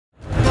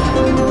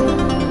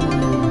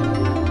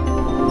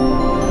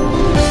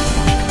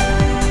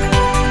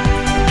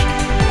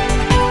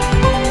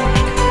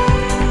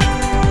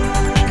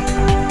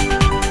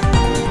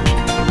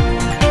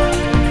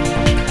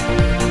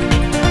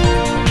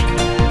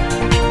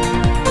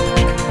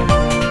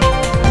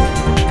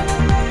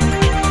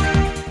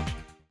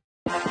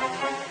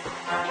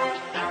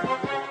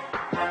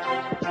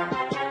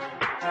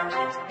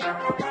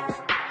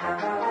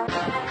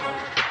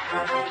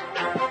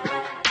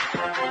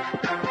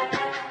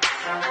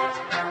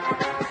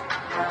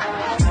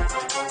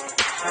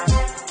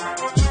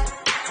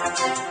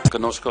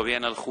conozco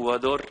bien al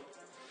jugador,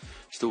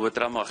 estuve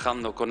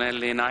trabajando con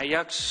él en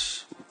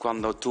Ajax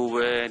cuando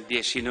tuve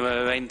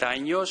 19, 20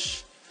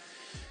 años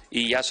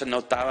y ya se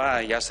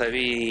notaba, ya se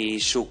vi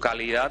su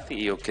calidad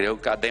y yo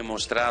creo que ha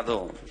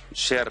demostrado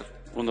ser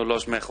uno de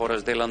los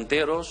mejores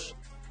delanteros.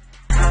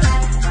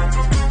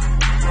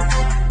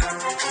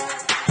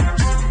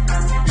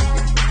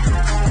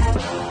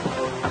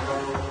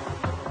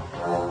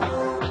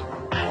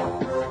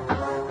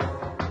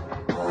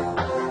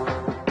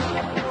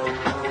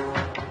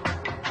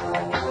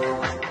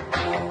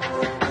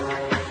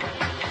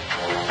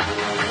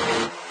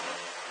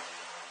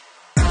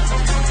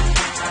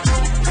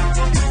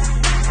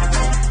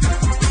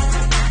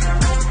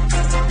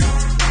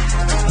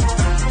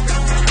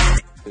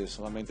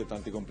 Solamente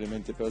tanti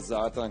complimenti per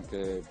Zlatan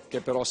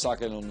che però sa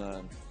che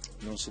non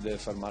si deve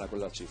fermare a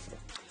quella cifra.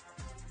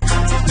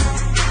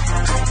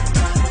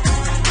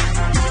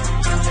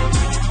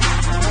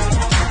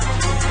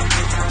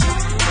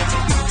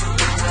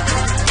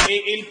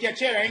 E il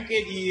piacere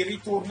anche di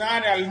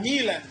ritornare al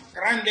Milan,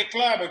 grande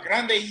club,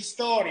 grande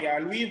storia,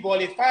 lui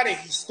vuole fare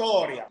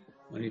storia.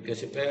 Non gli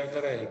piace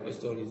perdere e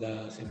questo gli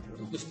dà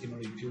sempre uno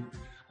stimolo in più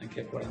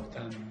anche a 40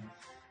 anni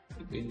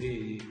e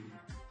quindi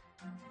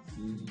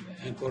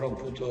è ancora un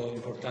punto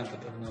importante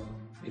per noi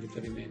di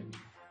riferimento.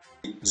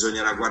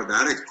 Bisognerà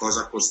guardare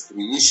cosa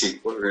costruisce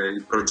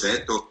il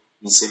progetto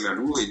insieme a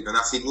lui, è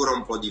una figura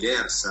un po'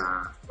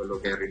 diversa quello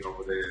che è il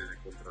rinnovo del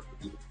contratto,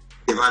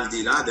 che va al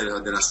di là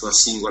della sua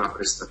singola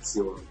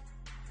prestazione.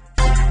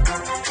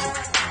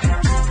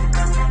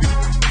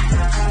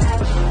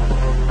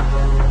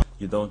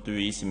 You don't do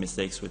easy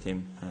mistakes with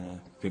him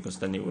because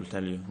then he will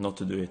tell you not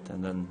to do it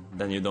and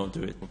then you don't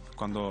do it.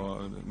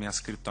 Quando mi ha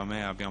scritto a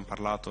me abbiamo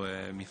parlato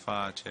e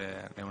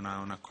è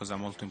una cosa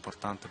molto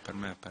importante per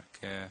me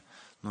perché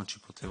non ci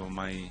potevo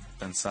mai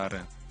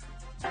pensare.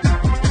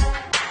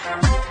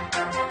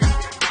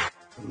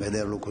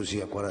 Vederlo così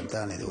a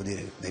 40 anni, devo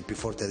dire, è più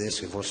forte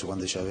adesso che forse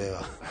quando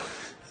aveva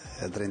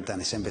 30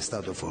 anni, è sempre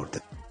stato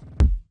forte.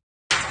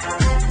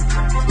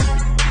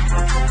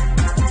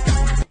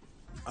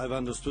 I've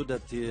understood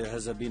that there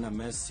has been a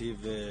massive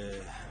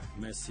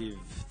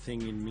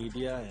thing in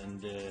media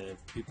and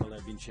people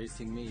have been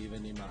chasing me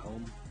even in my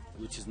home,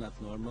 which is not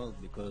normal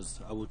because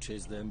I would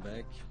chase them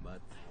back,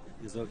 but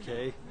it's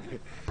okay.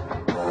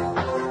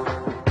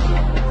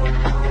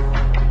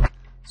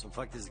 Som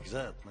faktiskt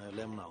grät när jag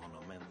lämnar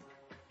honom, men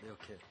det är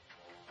okej.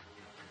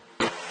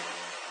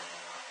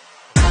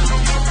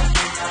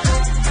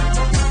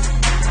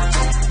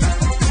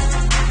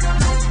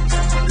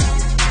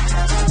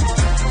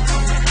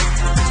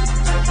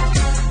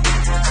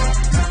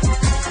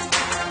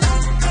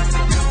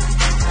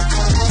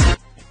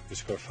 You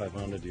score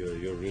 500,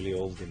 you're really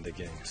old in the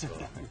game, so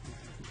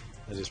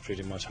that is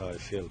pretty much how I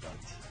feel. But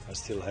I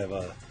still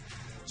have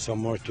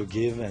some more to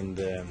give, and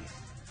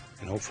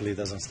hopefully it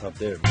doesn't stop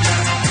there.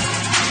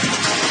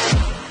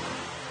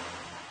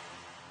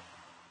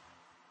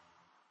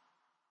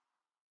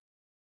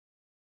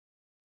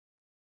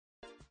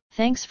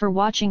 Thanks for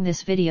watching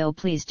this video.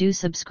 Please do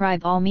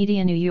subscribe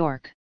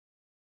AllmediaNY.